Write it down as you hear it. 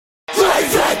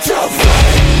The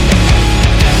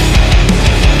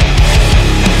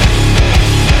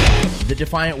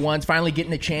Defiant Ones finally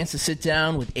getting a chance to sit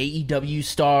down with AEW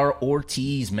star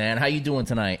ORTIZ, man. How you doing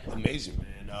tonight? Amazing, man.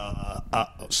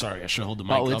 Sorry, I should hold the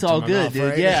mic. Oh, up it's to all my good, mouth, dude.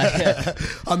 right? Yeah.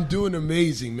 I'm doing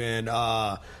amazing, man.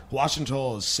 Washington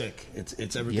Hall is sick.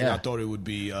 It's everything I thought it would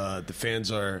be. The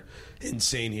fans are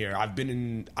insane here. I've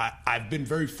been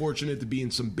very fortunate to be in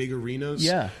some big arenas.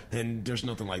 Yeah. And there's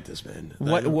nothing like this, man.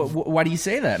 Why do you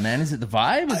say that, man? Is it the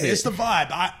vibe? It's the vibe.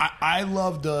 I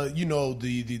love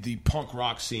the punk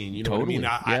rock scene. You know Totally.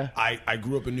 what I mean? Yeah. I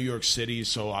grew up in New York City,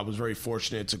 so I was very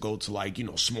fortunate to go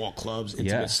to small clubs,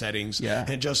 intimate settings,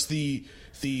 and just the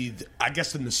I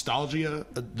guess the nostalgia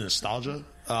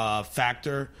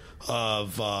factor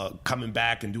of coming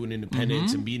back and doing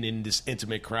independence and being in this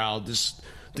intimate crowd. This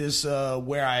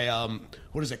where I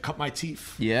cut my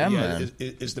teeth. Yeah, man.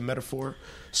 Is the metaphor.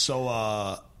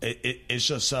 So it's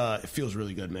just it feels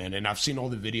really good, man. And I've seen all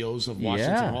the videos of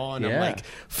Washington Hall, and I'm like,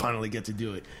 finally get to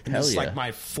do it. And this is like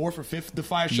my 4th or 5th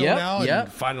Defy show now,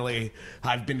 and finally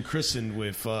I've been christened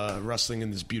with wrestling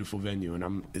in this beautiful venue,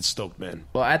 and it's stoked, man.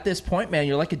 Well, at this point, man,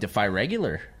 you're like a Defy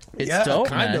regular. It's dope,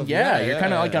 kind man. of. You're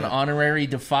kind of like an honorary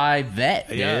Defy vet,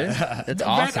 dude. That's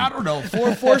awesome. I don't know.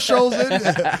 Four shows in.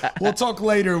 We'll talk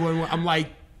later when I'm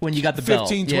like, when you got the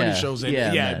 15, belt. 20 shows in.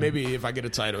 Yeah, maybe if I get a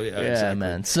title. Yeah, exactly.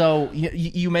 Man. So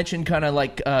you mentioned kind of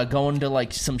like going to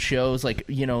like some shows like,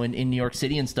 in New York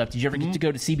City and stuff. Did you ever get to go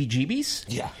to CBGB's?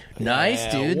 Yeah. Nice,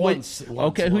 dude. Once,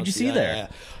 who'd you see there?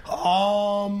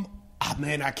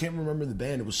 Man, I can't remember the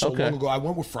band. It was so long ago. I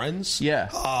went with friends.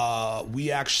 Yeah.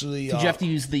 We actually... Did you have to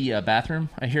use the bathroom?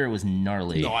 I hear it was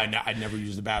gnarly. No, I never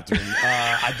used the bathroom.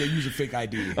 I did use a fake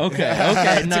ID.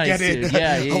 Okay, nice, get in. dude.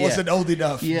 Yeah, I wasn't old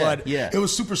enough. But it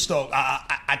was super stoked.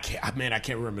 I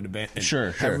can't remember the band.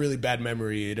 Sure. I have really bad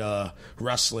memory at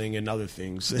wrestling and other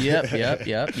things. Yep.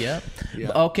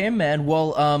 Okay, man.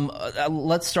 Well,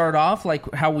 let's start off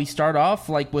like how we start off,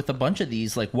 like with a bunch of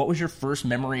these. Like, what was your first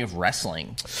memory of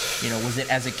wrestling? Was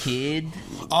it as a kid?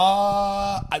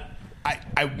 I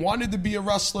wanted to be a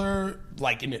wrestler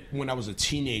when I was a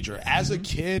teenager. As a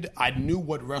kid, I knew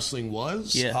what wrestling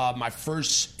was. Yeah. My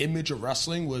first image of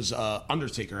wrestling was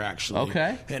Undertaker, actually.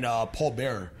 Okay. And Paul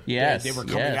Bearer. Yes. They were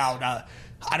coming out.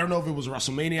 I don't know if it was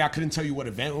WrestleMania. I couldn't tell you what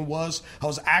event it was. I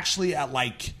was actually at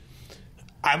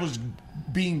I was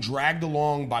being dragged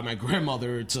along by my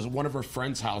grandmother to one of her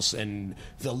friend's house, and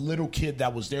the little kid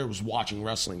that was there was watching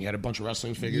wrestling. He had a bunch of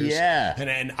wrestling figures. Yeah. And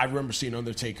then I remember seeing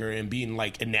Undertaker and being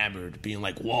enamored, being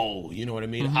like, whoa, you know what I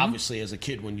mean? Obviously, as a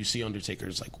kid, when you see Undertaker,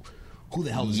 it's like, who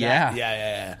the hell is that?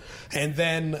 Yeah. And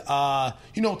then,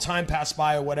 time passed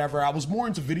by or whatever. I was more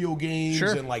into video games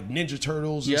and Ninja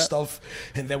Turtles and stuff.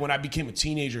 And then when I became a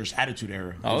teenager, it's Attitude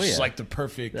Era. It was like the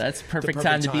perfect... That's the perfect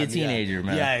time to be a teenager,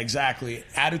 man. Yeah, exactly.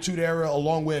 Attitude Era,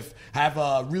 along with... I have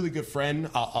a really good friend.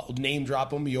 I'll name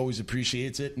drop him. He always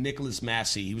appreciates it. Nicholas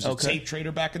Massey. He was a tape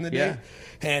trader back in the day.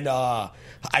 And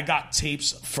I got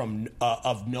tapes from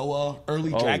of Noah,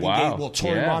 early Dragon Gate. Well,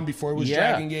 Toryumon before it was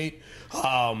Dragon Gate.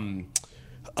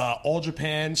 All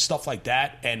Japan, stuff like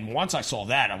that. And once I saw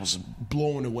that, I was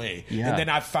blown away. Yeah. And then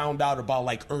I found out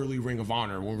about early Ring of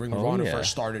Honor, when Ring of Honor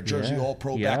first started, Jersey All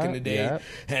Pro back in the day.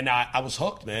 And I was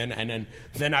hooked, man. And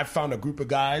then I found a group of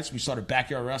guys. We started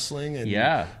backyard wrestling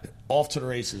and off to the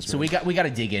races. So we got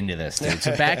to dig into this, dude.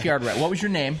 So backyard what was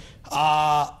your name?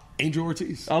 Angel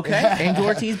Ortiz. Okay, Angel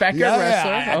Ortiz, backyard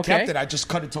wrestler. I kept it. I just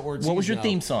cut it to Ortiz. What was your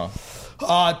theme song?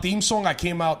 Theme song, I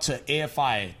came out to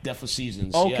AFI, Death for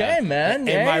Seasons. Okay, man.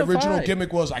 And my original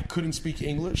gimmick was I couldn't speak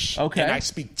English. Okay. And I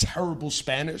speak terrible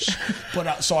Spanish.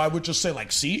 But so I would just say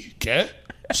sí, ¿qué?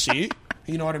 Sí.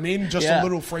 You know what I mean? Just the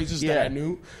little phrases that I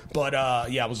knew. But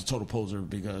I was a total poser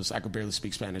because I could barely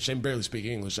speak Spanish and barely speak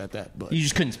English at that. But you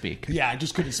just couldn't speak. Yeah, I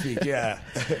just couldn't speak. Yeah.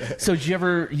 So did you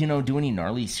ever, do any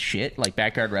gnarly shit like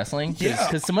backyard wrestling? Yeah.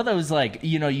 Because some of those,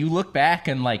 you look back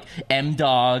and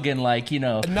M-Dog and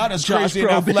not as crazy and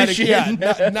athletic.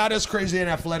 Yeah, not as crazy and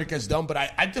athletic as dumb. But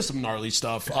I did some gnarly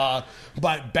stuff.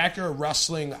 But backyard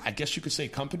wrestling, I guess you could say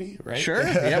company, right? Sure.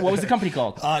 Yeah. What was the company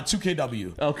called?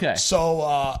 2KW. Okay.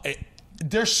 So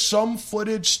there's some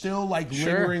footage still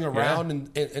lingering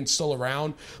around and still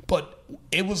around, but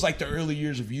it was the early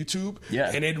years of YouTube,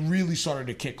 and it really started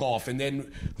to kick off. And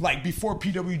then, before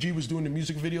PWG was doing the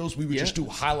music videos, we would just do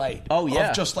highlight of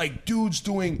just dudes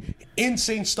doing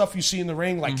insane stuff you see in the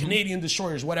ring, Canadian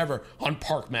Destroyers, whatever, on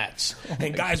park mats,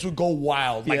 and guys would go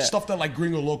wild, stuff that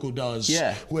Gringo Loco does.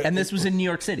 Yeah, and this was in New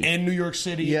York City. In New York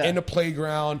City, in a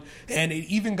playground, and it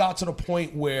even got to the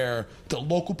point where the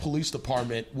local police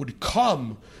department would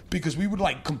come because we would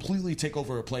completely take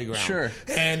over a playground. Sure,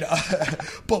 and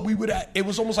but we would. it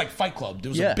was almost like Fight Club. There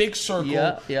was a big circle.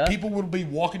 Yeah. People would be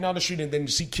walking down the street, and then you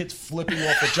see kids flipping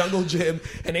off a jungle gym,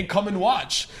 and then come and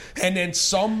watch. And then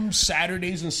some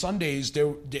Saturdays and Sundays,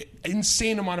 there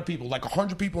insane amount of people, like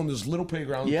 100 people in this little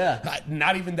playground. Yeah.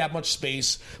 Not even that much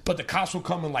space, but the cops would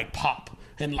come and like pop.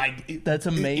 And like that's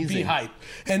amazing. It'd be hype.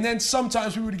 And then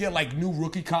sometimes we would get like new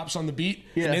rookie cops on the beat,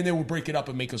 yeah. and then they would break it up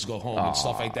and make us go home and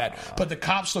stuff like that. But the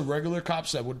cops, the regular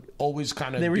cops that would always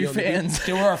kind of they were your fans.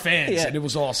 They were our fans, yeah. and it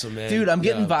was awesome, man. Dude, I'm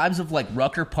getting vibes of like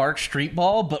Rucker Park street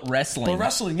ball, but wrestling. But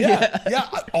wrestling, yeah,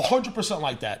 100%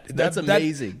 like that. That's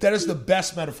amazing. That is the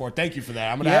best metaphor. Thank you for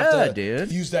that. I'm gonna have to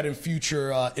use that in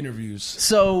future interviews.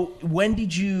 So when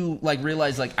did you like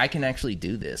realize like I can actually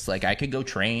do this? Like I could go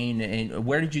train, and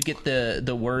where did you get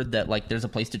the word that like there's a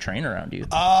place to train around you?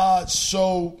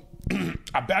 So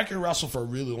I backyard wrestled for a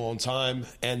really long time,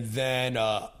 and then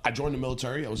I joined the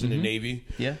military. I was in the Navy.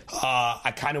 Yeah.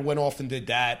 I kind of went off and did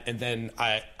that, and then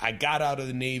I got out of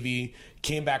the Navy,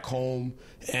 came back home,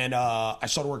 and I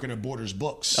started working at Borders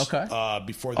Books. Okay.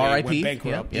 Before they went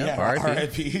bankrupt. Yep.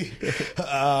 R.I.P.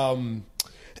 And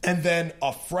then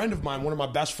a friend of mine, one of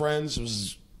my best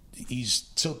friends, he's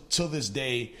till this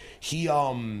day, he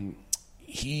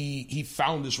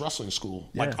found this wrestling school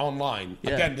like online.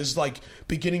 Yeah. Again, this is like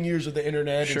beginning years of the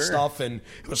internet and stuff, and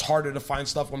it was harder to find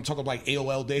stuff. I'm talking like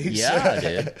AOL days. Yeah,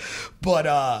 dude.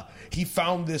 But he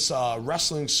found this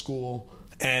wrestling school,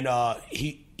 and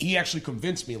he actually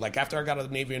convinced me. Like after I got out of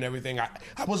the Navy and everything, I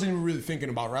wasn't even really thinking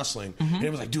about wrestling. And it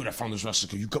was like, dude, I found this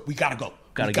wrestling school. We gotta go.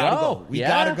 We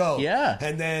gotta go. Yeah.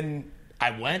 And then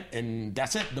I went, and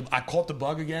that's it. I caught the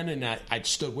bug again, and I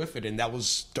stood with it, and that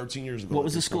was 13 years ago. What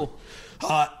was the school?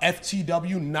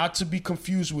 FTW, not to be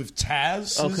confused with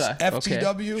Taz's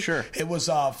FTW. Okay. Sure. It was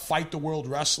Fight the World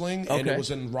Wrestling, and it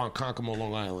was in Ronkonkoma,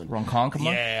 Long Island.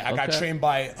 Ronkonkoma? Yeah, I got trained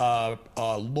by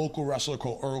a local wrestler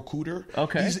called Earl Cooter.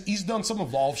 Okay. He's done some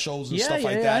Evolve shows and stuff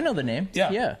like that. Yeah, I know the name.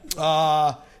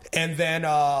 Yeah. And then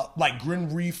like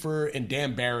Grim Reefer and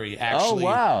Dan Barry actually,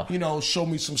 showed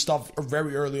me some stuff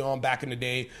very early on back in the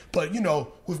day. But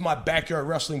with my backyard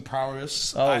wrestling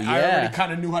prowess, I already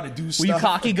kind of knew how to do stuff. Were you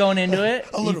cocky going into it?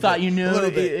 A little you thought you knew? A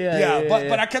little bit. Yeah.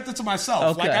 But I kept it to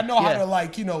myself. Okay. Like I know how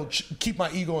to keep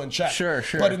my ego in check. Sure.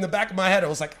 But in the back of my head, I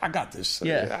was like, I got this.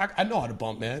 Yeah. I know how to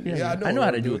bump, man. Yeah, I know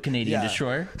how to do a Canadian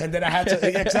destroyer. And then I had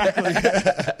to exactly.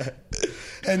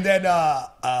 And then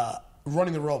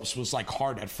running the ropes was like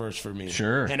hard at first for me.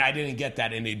 Sure. And I didn't get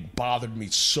that, and it bothered me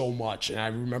so much. And I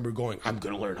remember going, I'm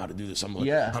going to learn how to do this. I'm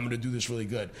going to do this really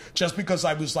good. Just because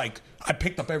I was like, I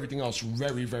picked up everything else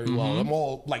very, very well. I'm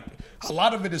all like, a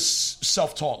lot of it is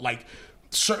self-taught. Like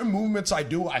certain movements I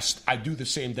do the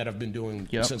same that I've been doing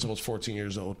since I was 14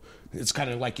 years old. It's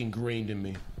kind of like ingrained in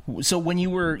me. So when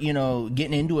you were,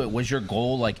 getting into it, was your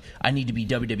goal like I need to be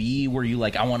WWE? Were you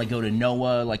like I want to go to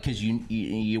Noah? Like because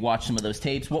you watched some of those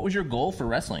tapes. What was your goal for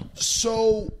wrestling?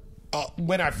 So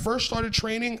when I first started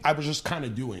training, I was just kind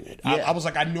of doing it. Yeah. I was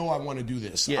like, I know I want to do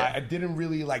this. Yeah. I didn't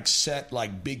really like set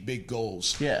like big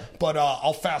goals. Yeah. But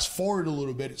I'll fast forward a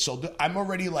little bit. So I'm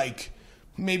already like.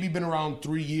 Maybe been around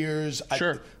 3 years.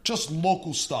 Sure. Just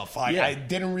local stuff. I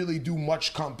didn't really do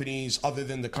much companies other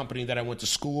than the company that I went to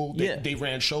school. They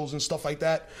ran shows and stuff like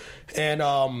that.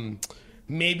 And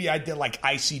maybe I did like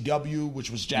ICW, which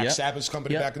was Jack Sabbath's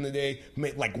company back in the day.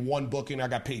 Made like one booking. I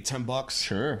got paid $10.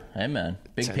 Sure. Hey, man.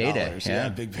 Big $10. payday. Yeah,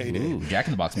 big payday. Ooh, Jack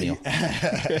in the Box meal.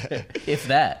 If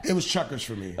that. It was Checkers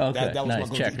for me. Okay. That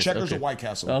was my go-to. Checkers or White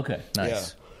Castle. Okay.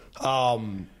 Nice. Yeah.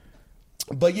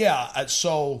 But yeah,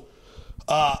 so...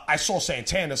 I saw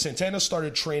Santana. Santana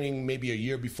started training maybe a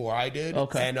year before I did.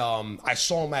 Okay. And I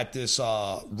saw him at this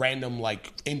random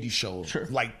like indie show. Sure.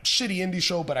 Like shitty indie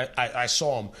show, but I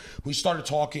saw him. We started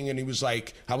talking, and he was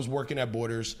like, I was working at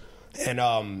Borders,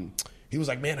 and he was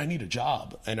like, man, I need a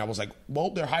job. And I was like,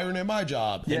 well, they're hiring at my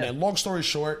job. Yeah. And then long story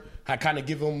short, I kind of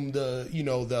give him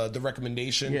the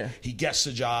recommendation. Yeah. He gets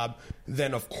the job.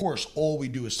 Then, of course, all we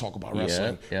do is talk about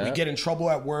wrestling. Yeah. We get in trouble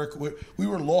at work. We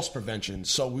were loss prevention.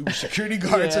 So we were security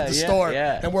guards at the store.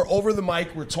 Yeah. And we're over the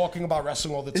mic. We're talking about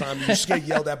wrestling all the time. We just get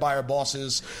yelled at by our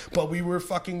bosses. But we were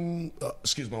fucking...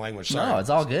 excuse my language. Sorry. No, it's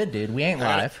all good, dude. We ain't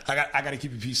live. I got to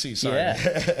keep it PC. Sorry.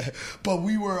 Yeah. But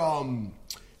we were...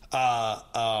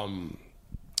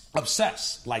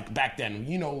 obsessed like back then,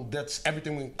 that's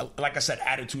everything. Like I said,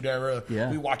 Attitude Era.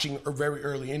 We watching very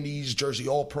early indies, Jersey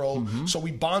All Pro. So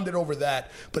we bonded over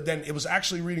that. But then it was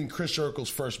actually reading Chris Jericho's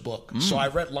first book. So I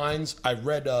read Lion's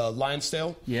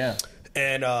Tale. Yeah.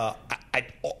 And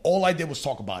all I did was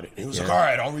talk about it. And he was like, all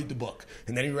right, I'll read the book.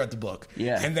 And then he read the book.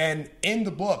 Yeah. And then in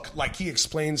the book, like he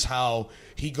explains how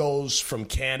he goes from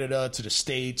Canada to the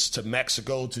States to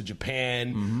Mexico to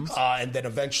Japan. And then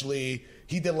eventually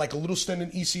he did like a little stint in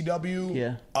ECW.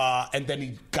 Yeah. And then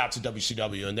he got to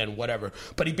WCW and then whatever.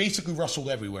 But he basically wrestled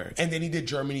everywhere. And then he did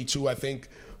Germany too, I think.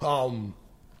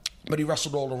 But he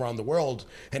wrestled all around the world.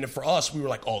 And then for us, we were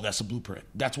like, oh, that's a blueprint.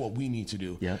 That's what we need to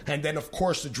do. Yeah. And then, of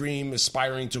course, the dream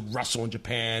aspiring to wrestle in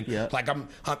Japan. Yeah. Like,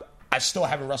 I still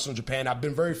haven't wrestled in Japan. I've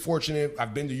been very fortunate.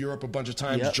 I've been to Europe a bunch of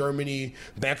times, Yep. Germany,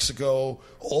 Mexico,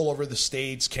 all over the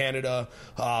States, Canada.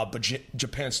 But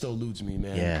Japan still eludes me,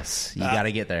 man. Yes, you got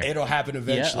to get there. It'll happen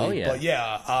eventually. Yeah. Oh,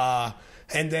 yeah.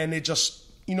 But and then it just,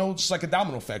 it's like a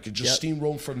domino effect. It just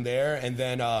steamrolled from there. And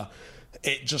then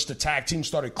it just, the tag team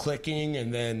started clicking.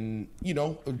 And then,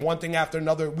 one thing after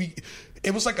another.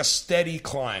 It was like a steady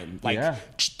climb. Like,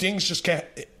 things just can't...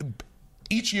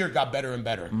 Each year got better and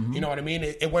better. Mm-hmm. You know what I mean?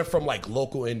 It went from like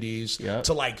local indies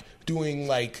to like doing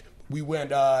like, we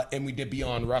went and we did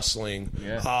Beyond Wrestling,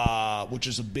 which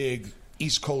is a big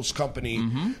East Coast company.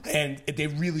 Mm-hmm. And they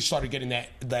really started getting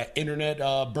that internet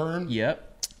burn. Yep.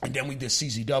 And then we did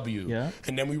CZW. Yeah.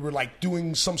 And then we were like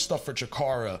doing some stuff for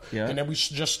Chikara. Yeah. And then we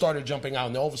just started jumping out.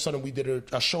 And then all of a sudden we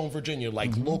did a show in Virginia,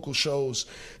 like local shows.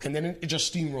 And then it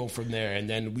just steamrolled from there. And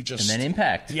then we just... And then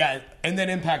Impact. Yeah. And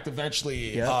then Impact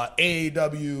eventually. AAW,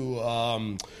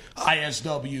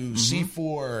 ISW,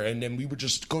 C4. And then we would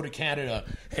just go to Canada.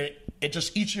 And it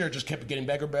just, each year just kept getting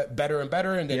better and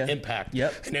better. And then Impact.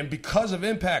 Yep. And then because of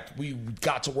Impact, we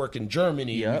got to work in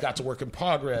Germany. Yep. We got to work in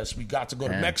Progress. We got to go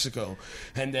to Mexico.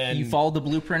 And then you followed the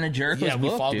blueprint of Jericho's book,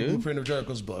 we followed dude. the blueprint of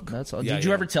Jericho's book. That's all. Did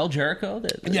you ever tell Jericho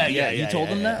that? You told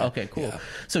him that? Okay, cool. Yeah.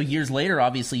 So years later,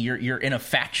 obviously, you're in a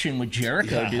faction with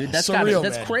Jericho, dude. That's surreal,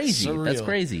 that's crazy. Surreal. That's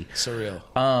crazy.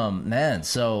 Surreal. Man.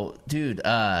 So, dude,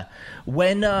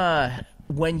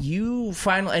 when you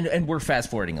finally, and we're fast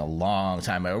forwarding a long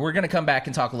time, we're going to come back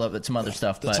and talk a little bit some other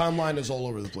stuff. The timeline is all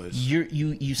over the place.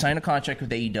 You sign a contract with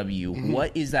AEW. Mm-hmm.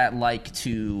 What is that like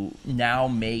to now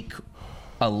make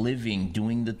a living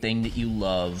doing the thing that you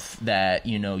love, that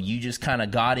you just kind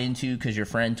of got into because your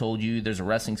friend told you there's a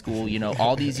wrestling school?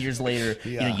 All these years later,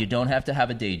 you don't have to have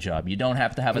a day job. You don't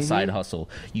have to have a side hustle.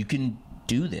 You can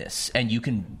do this, and you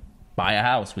can buy a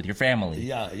house with your family.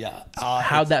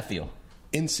 How'd that feel?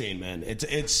 Insane, man.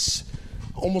 It's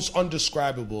almost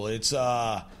undescribable. It's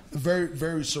very,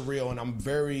 very surreal, and I'm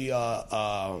very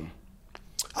I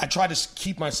try to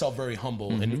keep myself very humble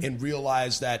and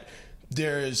realize that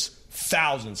there's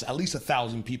thousands, at least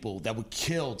 1,000 people that would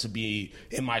kill to be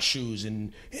in my shoes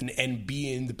and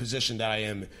be in the position that I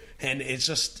am. And it's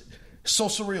just so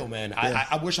surreal, man. Yeah.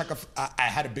 I wish I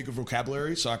had a bigger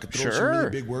vocabulary so I could throw some really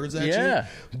big words at you.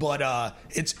 But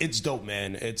it's dope,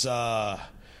 man. It's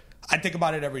I think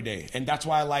about it every day, and that's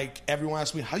why, like, everyone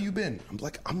asks me, how you been? I'm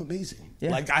like, I'm amazing. Yeah.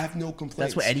 Like, I have no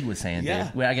complaints. That's what Eddie was saying, dude.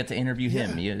 When I get to interview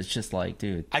him, it's just like,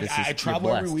 dude, I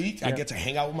travel every week. I get to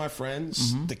hang out with my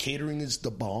friends. The catering is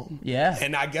the bomb. Yeah.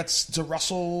 And I get to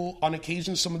wrestle, on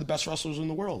occasion, some of the best wrestlers in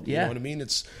the world. You know what I mean?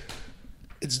 It's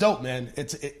dope, man.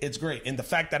 It's great. And the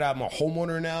fact that I'm a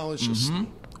homeowner now is just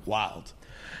wild.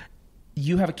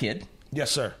 You have a kid?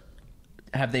 Yes, sir.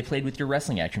 Have they played with your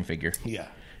wrestling action figure? Yeah.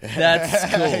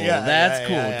 That's cool. That's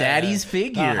cool. Daddy's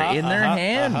figure in their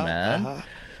hand, man.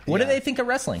 What do they think of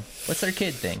wrestling? What's their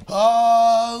kid think?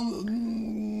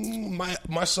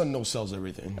 My son no-sells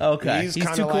everything. Okay. He's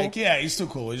kind of like, he's too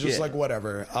cool. He's just like,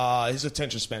 whatever. His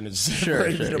attention span is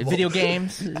very minimal. Video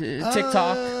games?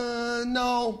 TikTok?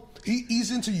 No. He's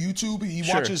into YouTube. He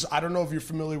watches. I don't know if you're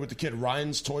familiar with the kid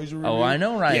Ryan's Toys Review. Oh, I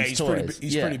know Ryan's Toys.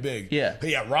 He's pretty big. Yeah, but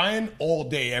yeah, Ryan all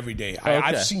day, every day.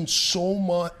 I've seen so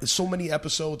many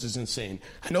episodes. It's insane.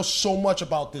 I know so much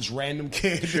about this random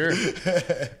kid. Sure.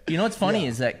 You know what's funny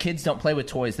is that kids don't play with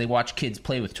toys. They watch kids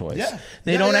play with toys. Yeah.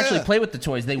 They don't actually play with the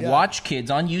toys. They watch kids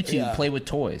on YouTube play with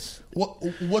toys.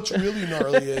 What's really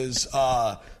gnarly is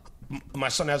my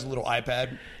son has a little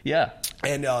iPad. Yeah.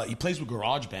 And he plays with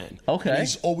GarageBand. Okay. And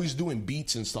he's always doing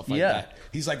beats and stuff like that.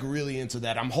 He's like really into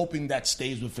that. I'm hoping that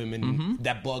stays with him and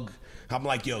that bug. I'm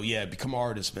like, yo, become an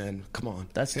artist, man. Come on.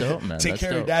 That's dope, man. Take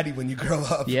care of daddy when you grow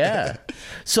up. Yeah.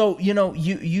 So,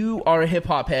 you are a hip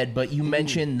hop head, but you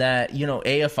mentioned that,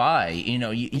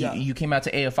 AFI, you came out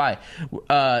to AFI.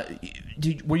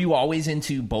 Were you always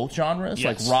into both genres,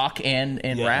 like rock and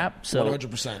rap? So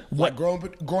 100%. Like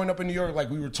growing up in New York, like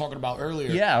we were talking about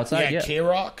earlier. Yeah, outside, we had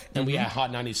K-Rock and we had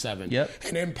Hot 97. Yep.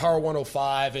 And then Power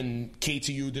 105 and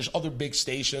KTU. There's other big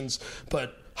stations,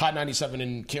 but Hot 97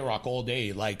 and K-Rock all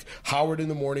day. Like Howard in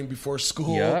the morning before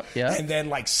school. Yeah. And then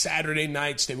like Saturday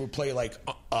nights they would play like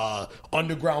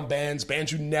underground bands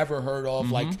you never heard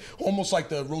of, like almost like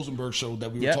the Rosenberg show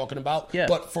that we were talking about,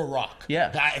 but for rock.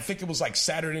 I think it was like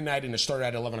Saturday night and it started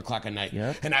at 11 o'clock at night.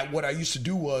 And what I used to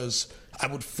do was I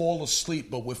would fall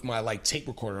asleep but with my like tape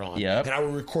recorder on. And I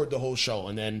would record the whole show,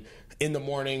 and then in the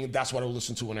morning, that's what I would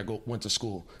listen to when I went to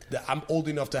school. I'm old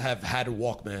enough to have had a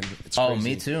Walkman. It's crazy.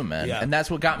 Me too, man. Yeah. And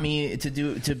that's what got me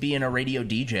to being a radio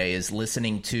DJ, is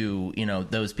listening to, you know,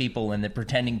 those people and then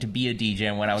pretending to be a DJ.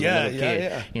 And when I was a little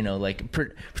kid, you know, like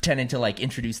pretending to like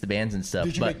introduce the bands and stuff.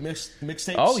 Did you make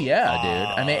mixtapes? Oh yeah,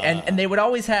 dude. I mean, and they would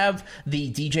always have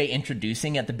the DJ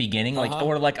introducing at the beginning, like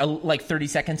or like 30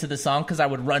 seconds of the song, because I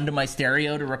would run to my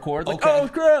stereo to record. Like, oh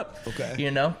crap. Okay. You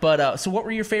know, but so what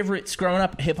were your favorites growing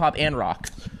up, hip hop and rock?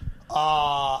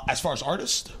 As far as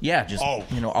artists? Yeah, just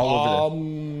you know, all over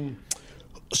the...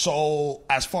 So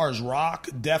as far as rock,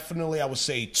 definitely I would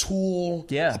say Tool,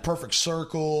 A Perfect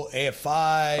Circle,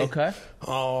 AFI. Okay.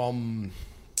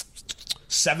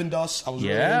 Seven Dust, I was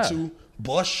really into.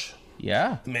 Bush.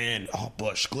 Yeah. Man,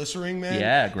 Bush. Glycerine, man.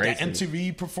 Yeah, great. That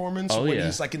MTV performance when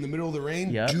he's like in the middle of the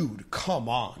rain. Yep. Dude, come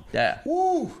on. Yeah.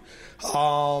 Woo.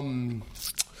 And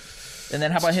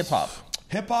then how about hip hop?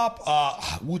 Hip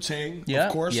hop, Wu-Tang,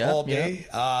 of course, all day.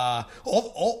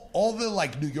 All the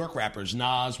like New York rappers,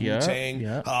 Nas, Wu-Tang,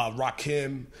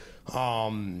 Rakim.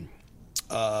 I'm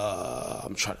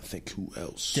trying to think who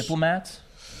else. Diplomats.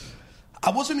 I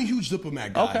wasn't a huge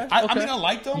Diplomat guy. Okay. I mean, I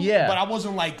liked them, but I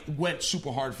wasn't like went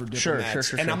super hard for Diplomats.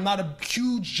 Sure. And I'm not a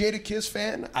huge Jada Kiss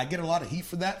fan. I get a lot of heat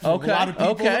for that from a lot of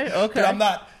people. But I'm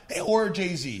not, or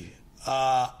Jay-Z.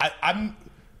 I'm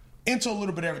into a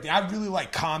little bit of everything. I really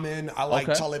like Common. I like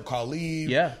Talib Kweli.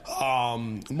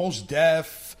 Mos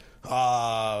Def.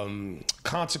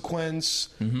 Consequence.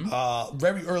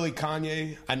 Very early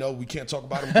Kanye. I know we can't talk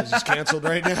about him because he's canceled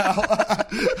right now.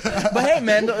 But hey,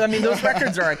 man, I mean, those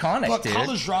records are iconic, but dude.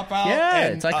 College Dropout.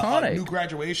 And, it's iconic. New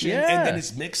Graduation. And then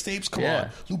his mixtapes. Come on.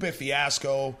 Lupe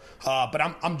Fiasco. But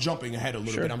I'm jumping ahead a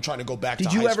little bit. I'm trying to go back to high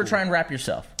school. Did you ever try and rap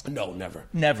yourself? No, never.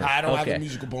 Never. I don't have a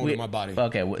musical bone in my body.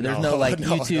 Okay. There's no like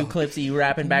YouTube clips of you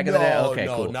rapping back in the day? Okay,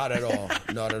 cool. No, not at all.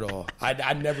 Not at all.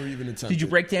 I never even attempted. Did you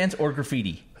break dance or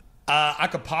graffiti? I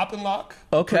could pop and lock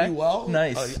pretty well.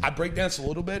 Nice. I break dance a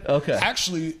little bit. Okay.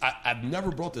 Actually, I've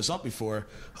never brought this up before.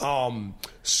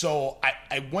 So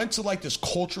I went to like this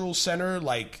cultural center.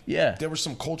 Like, there was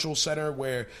some cultural center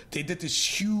where they did this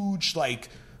huge like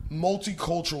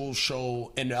multicultural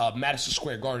show in Madison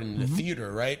Square Garden in the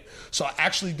theater, right? So I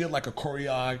actually did like a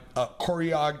choreographed.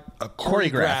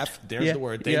 There's the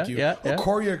word. Thank you. A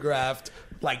choreographed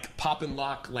like pop and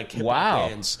lock, like hip hop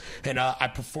bands, and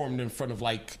I performed in front of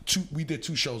like we did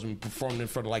 2 shows and we performed in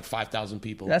front of like 5,000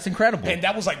 people. That's incredible. And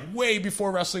that was like way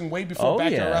before wrestling, way before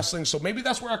backyard wrestling. So maybe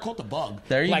that's where I caught the bug.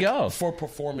 There you go. For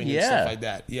performing and stuff like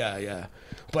that. Yeah.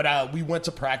 But we went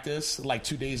to practice like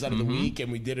 2 days out of the week,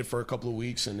 and we did it for a couple of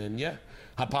weeks, and then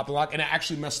I popped a lock, and I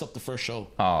actually messed up the first show.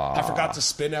 Aww. I forgot to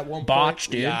spin at one point.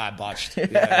 Botched, dude. Yeah, I botched.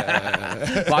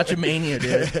 Botchamania,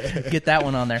 dude. Get that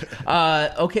one on there.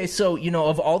 Okay, so, you know,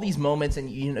 of all these moments, and,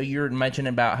 you know, you're mentioning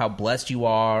about how blessed you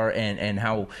are and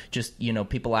how just, you know,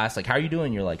 people ask, like, how are you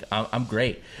doing? You're like, I'm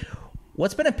great.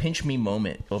 What's been a pinch me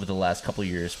moment over the last couple of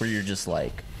years where you're just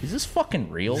like, is this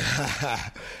fucking real?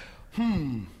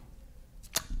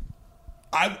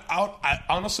 I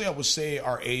honestly, I would say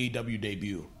our AEW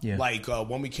debut. Yeah. Like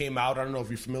when we came out, I don't know if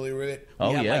you're familiar with it. We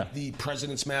had like the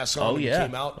President's Mask on when we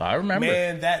came out. I remember.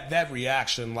 Man, that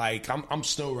reaction, like I'm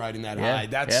still riding that high.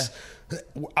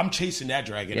 I'm chasing that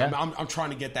dragon. I'm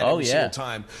trying to get that every single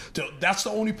time. That's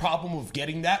the only problem of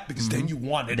getting that, because then you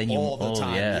want it all the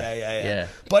time. Yeah.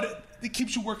 But it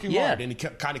keeps you working hard, and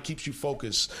it kind of keeps you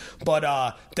focused. But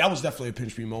that was definitely a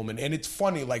pinch me moment. And it's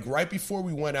funny, like right before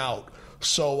we went out,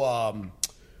 so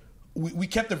we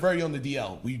kept it very on the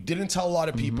DL. We didn't tell a lot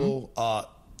of people.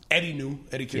 Eddie knew,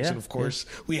 Eddie Kingston, of course.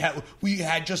 Yeah. We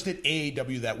had just did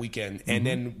AAW that weekend, and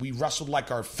then we wrestled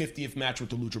like our 50th match with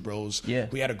the Lucha Bros. Yeah.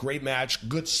 We had a great match,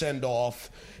 good send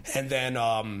off, and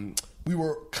then we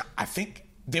were, I think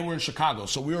they were in Chicago,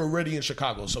 so we were already in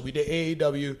Chicago. So we did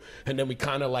AAW, and then we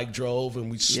kind of like drove, and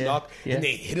we snuck, and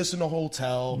they hit us in the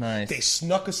hotel. Nice. They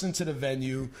snuck us into the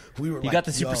venue. We were got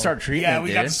the superstar treatment. Yeah,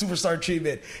 we got the superstar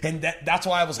treatment, and that's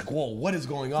why I was like, whoa, what is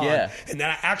going on? Yeah. And then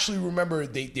I actually remember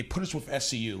they put us with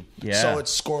SCU. Yeah. So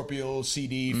it's Scorpio,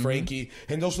 CD, Frankie,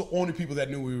 and those are the only people that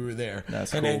knew we were there.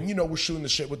 That's cool. And then we're shooting the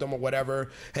shit with them or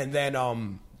whatever, and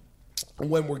then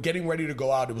when we're getting ready to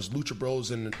go out, it was Lucha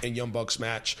Bros and Young Bucks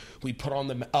match. We put on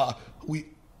the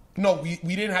No, we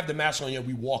didn't have the mask on yet.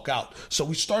 We walk out. So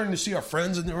we starting to see our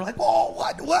friends, and they were like, oh,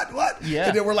 what? Yeah.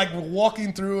 And then we're like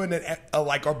walking through, and then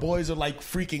like our boys are like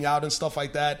freaking out and stuff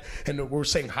like that. And we're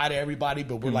saying hi to everybody,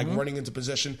 but we're like running into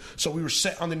position. So we were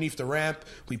set underneath the ramp.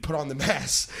 We put on the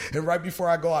mask. And right before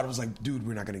I go out, I was like, dude,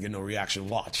 we're not going to get no reaction.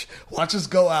 Watch us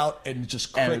go out and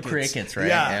just crickets. And crickets, right?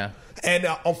 Yeah. And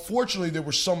unfortunately, there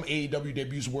were some AEW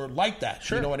debuts were like that.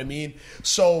 Sure. You know what I mean?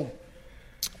 So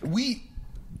we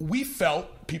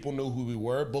felt people knew who we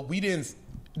were, but we didn't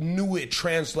knew it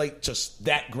translate to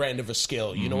that grand of a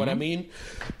scale. You know what I mean?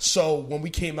 So when we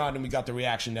came out and we got the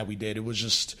reaction that we did, it was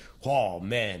just, oh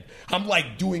man, I'm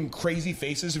like doing crazy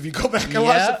faces if you go back and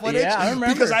watch the footage. Yeah, I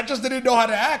remember. Because I just didn't know how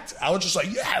to act. I was just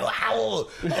like, yeah, wow.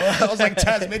 I was like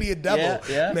Tasmanian devil.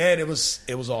 Yeah. Man, it was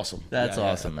awesome. That's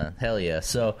awesome, man. Hell yeah.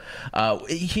 So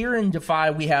here in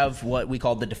Defy, we have what we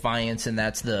call the Defiance, and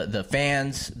that's the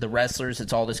fans, the wrestlers.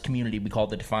 It's all this community we call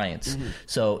the Defiance.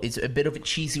 So it's a bit of a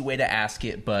cheesy way to ask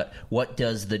it, but what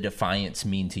does the Defiance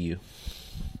mean to you?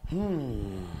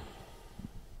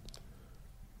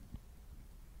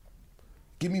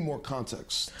 Give me more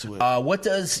context to it. What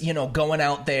does, going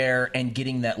out there and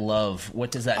getting that love, what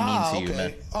does that mean to you,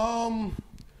 man?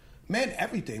 Man,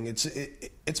 everything.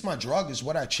 It's my drug. It's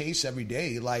what I chase every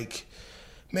day. Like,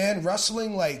 man,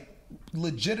 wrestling, like,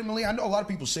 legitimately, I know a lot of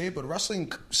people say it, but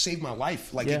wrestling saved my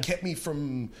life. Like, it kept me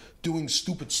from doing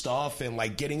stupid stuff and,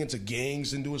 like, getting into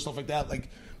gangs and doing stuff like that. Like,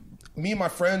 me and my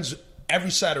friends,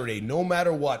 every Saturday, no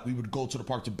matter what, we would go to the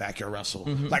park to backyard wrestle.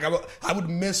 Like, I would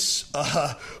miss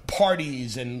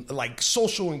parties and, like,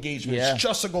 social engagements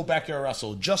just to go backyard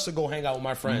wrestle, just to go hang out with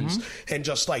my friends and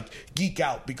just, like, geek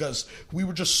out because we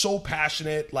were just so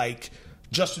passionate, like,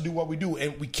 just to do what we do.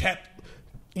 And we kept,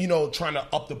 trying to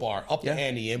up the bar, up the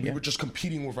ante, and we were just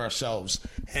competing with ourselves.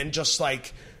 And just,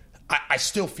 like, I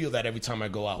still feel that every time I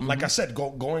go out. Like I said,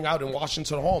 going out in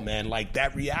Washington Hall, man, like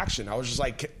that reaction. I was just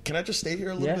like, can I just stay here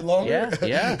a little bit longer?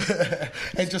 Yeah.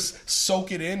 And just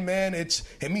soak it in, man. It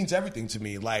means everything to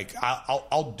me. Like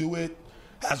I'll do it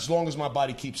as long as my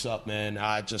body keeps up, man.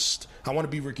 I want to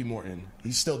be Ricky Morton.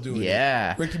 He's still doing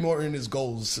it. Ricky Morton is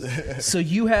goals. So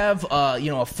you have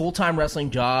a full-time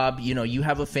wrestling job. You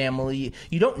have a family.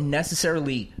 You don't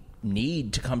necessarily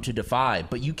need to come to Defy,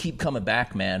 but you keep coming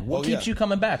back, man. What keeps you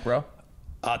coming back, bro?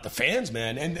 The fans,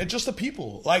 man, and just the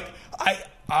people. Like,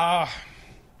 trying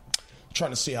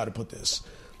to see how to put this.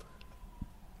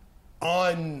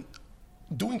 On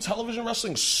doing television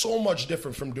wrestling, so much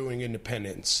different from doing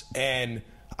independents, and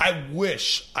I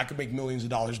wish I could make millions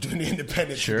of dollars doing the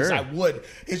independents because I would.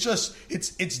 It's just,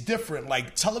 it's different.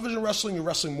 Like television wrestling, you're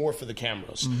wrestling more for the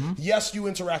cameras. Yes, you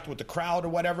interact with the crowd or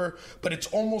whatever, but it's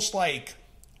almost like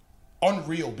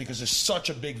unreal because it's such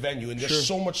a big venue and there's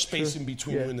so much space in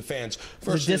between you and the fans.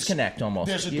 Versus, there's a disconnect almost.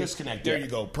 There's a disconnect. There you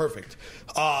go. Perfect.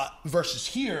 Versus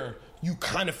here, you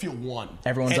kind of feel one.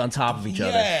 Everyone's on top of each other.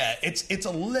 Yeah, it's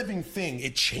a living thing.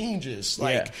 It changes.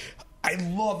 Like, I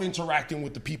love interacting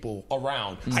with the people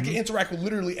around. I can interact with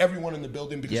literally everyone in the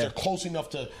building because they're close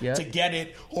enough to get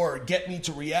it or get me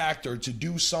to react or to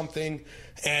do something.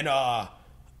 And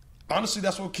honestly,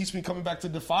 that's what keeps me coming back to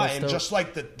Defy. And just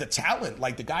like the talent,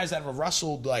 like the guys that have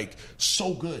wrestled, like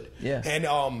so good. Yeah.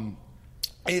 And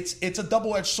it's a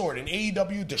double-edged sword. In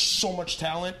AEW, there's so much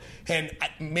talent, and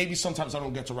maybe sometimes I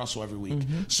don't get to wrestle every week.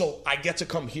 So I get to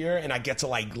come here and I get to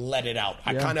like let it out.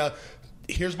 I kind of,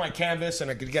 here's my canvas and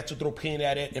I could get to throw paint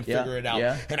at it and figure it out.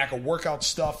 And I can work out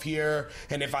stuff here.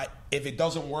 And if it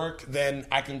doesn't work, then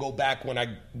I can go back when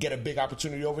I get a big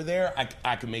opportunity over there.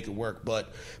 I can make it work.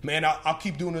 But man, I'll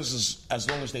keep doing this as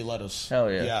long as they let us.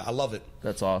 Hell yeah. Yeah, I love it.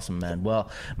 That's awesome, man. Well,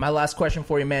 my last question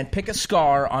for you, man. Pick a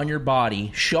scar on your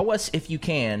body. Show us if you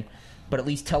can, but at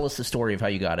least tell us the story of how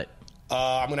you got it.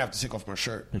 I'm going to have to take off my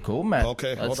shirt. Cool, man.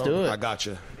 Okay, let's hold on. do it. I got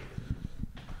you.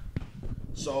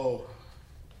 So,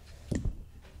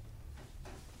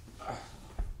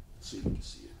 see if you can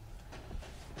see it.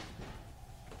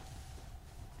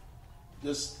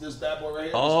 This bad boy right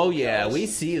here. Oh yeah, we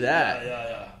see that.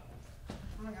 Yeah.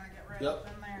 I'm gonna get right up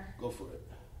in there. Go for it.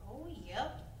 Oh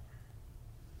yep.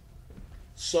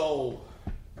 So,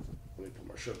 let me put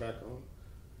my shirt back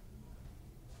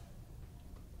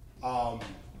on. Let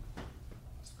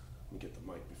me get the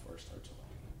mic before I start talking.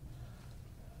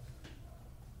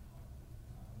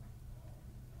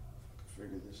 I can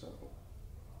figure this out.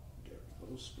 Get a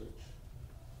little switch.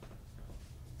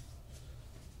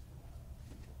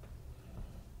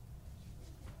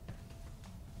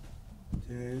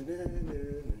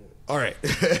 All right.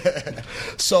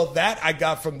 So that I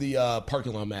got from the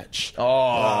parking lot match.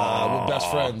 Oh. With best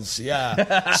friends.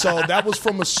 Yeah. So that was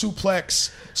from a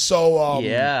suplex. So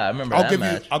yeah, I remember that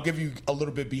match. I'll give you a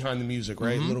little bit behind the music,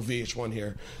 right? A little VH1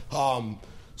 here.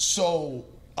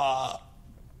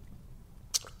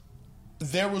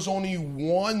 There was only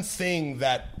one thing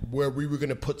where we were going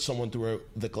to put someone through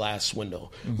the glass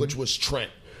window, which was Trent,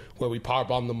 where we power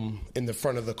bombed them in the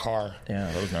front of the car.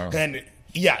 Yeah, that was gnarly. And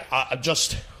yeah,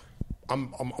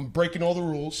 I'm breaking all the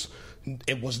rules.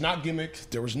 It was not gimmick.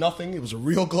 There was nothing. It was a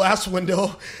real glass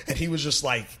window, and he was just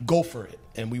like, "Go for it,"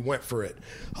 and we went for it.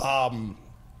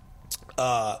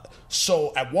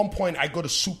 So at one point, I go to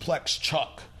suplex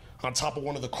Chuck on top of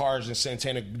one of the cars, and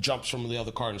Santana jumps from the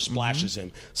other car and splashes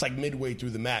him. It's like midway through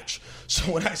the match.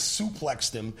 So when I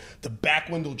suplexed him, the back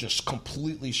window just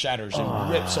completely shatters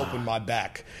and rips open my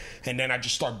back. And then I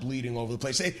just start bleeding over the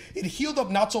place. It healed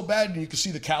up not so bad, and you can see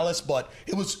the callus, but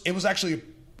it was actually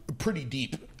pretty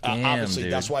deep. Damn, obviously,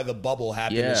 dude. that's why the bubble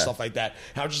happened and stuff like that.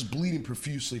 And I was just bleeding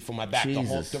profusely from my back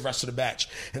the rest of the match.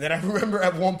 And then I remember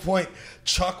at one point,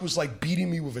 Chuck was like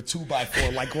beating me with a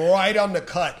 2x4, like right on the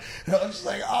cut. And I was just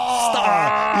like, oh,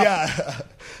 stop! Yeah.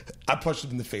 I punched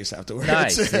him in the face afterwards.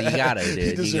 Nice, you got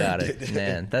it, dude. You got it,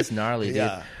 man. That's gnarly, dude.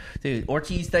 Yeah. Dude,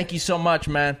 Ortiz, thank you so much,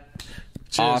 man.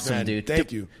 Cheers, awesome, man. dude.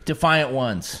 Thank you. Defiant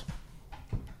Ones.